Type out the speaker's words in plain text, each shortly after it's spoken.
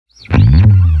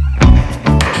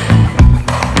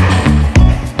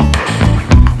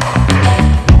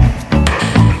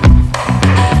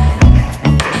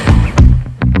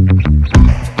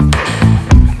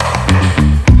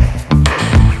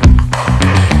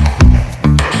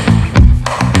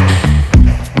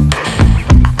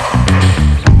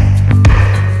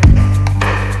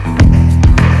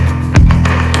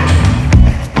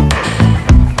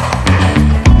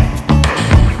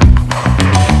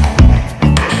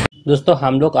दोस्तों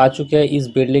हम लोग आ चुके हैं इस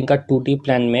बिल्डिंग का 2D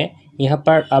प्लान में। यहाँ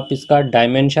पर आप इसका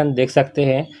डायमेंशन देख सकते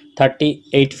हैं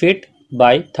 38 feet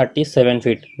by 37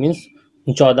 feet means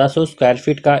 1400 square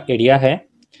feet का एरिया है।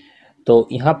 तो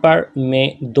यहाँ पर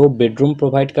मैं 2 बेडरूम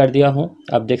प्रोवाइड कर दिया हूँ,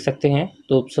 आप देख सकते हैं।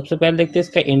 तो सबसे पहले देखते हैं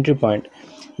इसका एंट्री पॉइंट।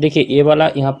 देखिए ये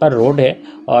वाला यहाँ पर रोड है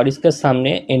और इसके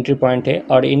सामने एंट्री पॉइंट है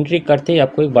और एंट्री करते ही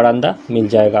आपको एक बरामदा मिल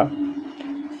जाएगा।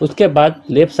 उसके बाद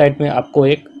लेफ्ट साइड में आपको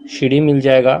एक सीढ़ी मिल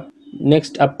जाएगा।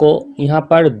 नेक्स्ट आपको यहाँ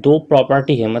पर 2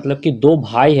 प्रॉपर्टी है, मतलब कि 2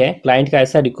 भाई है। क्लाइंट का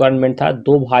ऐसा रिक्वायरमेंट था,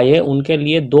 2 भाई है, उनके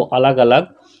लिए 2 अलग अलग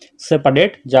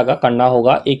सेपरेट जगह करना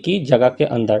होगा एक ही जगह के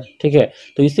अंदर, ठीक है।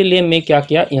 तो इसीलिए मैं क्या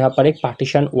किया, यहाँ पर एक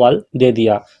पार्टीशन वॉल दे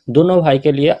दिया। दोनों भाई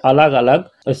के लिए अलग अलग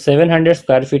 700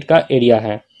 स्क्वायर फीट का एरिया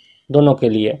है दोनों के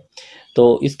लिए।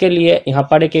 तो इसके लिए यहाँ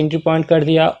पर एक एंट्री पॉइंट कर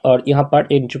दिया और यहाँ पर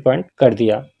एंट्री पॉइंट कर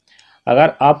दिया।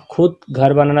 अगर आप खुद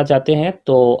घर बनाना चाहते हैं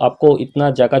तो आपको इतना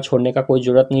जगह छोड़ने का कोई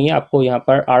ज़रूरत नहीं है। आपको यहाँ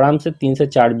पर आराम से 3 से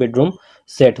 4 बेडरूम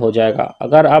सेट हो जाएगा।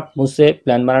 अगर आप मुझसे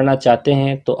प्लान बनाना चाहते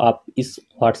हैं तो आप इस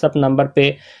व्हाट्सएप नंबर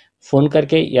पे फ़ोन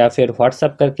करके या फिर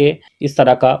व्हाट्सएप करके इस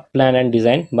तरह का प्लान एंड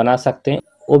डिज़ाइन बना सकते हैं,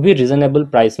 वो भी रिजनेबल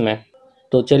प्राइस में।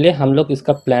 तो चलिए हम लोग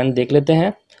इसका प्लान देख लेते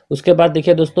हैं। उसके बाद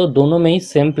देखिए दोस्तों, दोनों में ही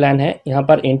सेम प्लान है। यहाँ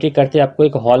पर एंट्री करते आपको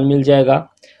एक हॉल मिल जाएगा।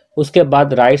 उसके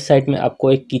बाद राइट साइड में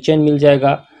आपको एक किचन मिल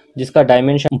जाएगा जिसका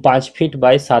डायमेंशन 5 फीट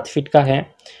बाय 7 फीट का है।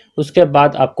 उसके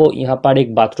बाद आपको यहाँ पर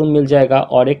एक बाथरूम मिल जाएगा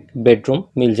और एक बेडरूम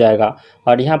मिल जाएगा।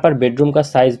 और यहाँ पर बेडरूम का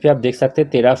साइज़ भी आप देख सकते हैं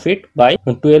 13 फीट बाय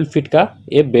 12 फीट का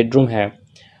ये बेडरूम है।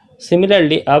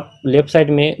 सिमिलरली आप लेफ्ट साइड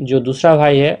में जो दूसरा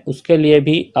भाई है उसके लिए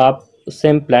भी आप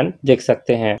सेम प्लान देख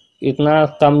सकते हैं। इतना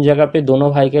कम जगह पे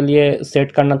दोनों भाई के लिए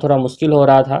सेट करना थोड़ा मुश्किल हो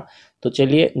रहा था, तो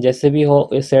चलिए जैसे भी हो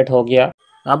ये सेट हो गया।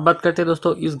 अब बात करते हैं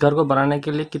दोस्तों इस घर को बनाने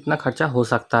के लिए कितना खर्चा हो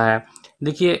सकता है।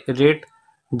 देखिए रेट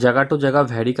जगह टू जगह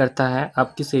वैरी करता है।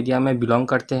 आप किस एरिया में बिलोंग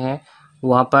करते हैं,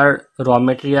 वहाँ पर रॉ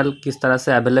मटेरियल किस तरह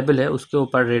से अवेलेबल है, उसके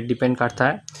ऊपर रेट डिपेंड करता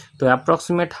है। तो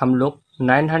अप्रॉक्सीमेट हम लोग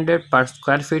 900 पर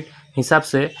स्क्वायर फीट हिसाब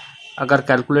से अगर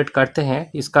कैलकुलेट करते हैं,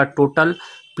 इसका टोटल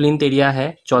प्लिंथ एरिया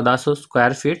है 1400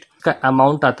 स्क्वायर फीट का।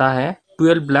 अमाउंट आता है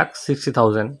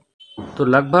 12,60,000। तो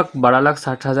लगभग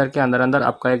 12,60,000 के अंदर अंदर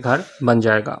आपका एक घर बन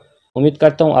जाएगा। उम्मीद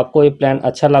करता हूँ आपको ये प्लान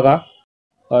अच्छा लगा।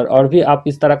 और भी आप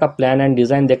इस तरह का प्लान एंड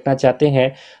डिज़ाइन देखना चाहते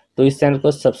हैं तो इस चैनल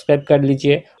को सब्सक्राइब कर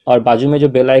लीजिए और बाजू में जो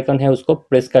बेल आइकन है उसको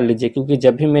प्रेस कर लीजिए, क्योंकि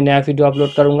जब भी मैं नया वीडियो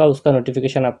अपलोड करूंगा उसका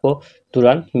नोटिफिकेशन आपको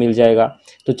तुरंत मिल जाएगा।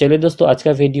 तो चलिए दोस्तों आज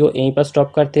का वीडियो यहीं पर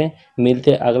स्टॉप करते हैं।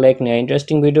 मिलते हैं अगला एक नया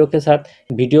इंटरेस्टिंग वीडियो के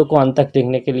साथ। वीडियो को अंत तक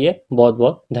देखने के लिए बहुत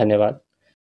बहुत धन्यवाद।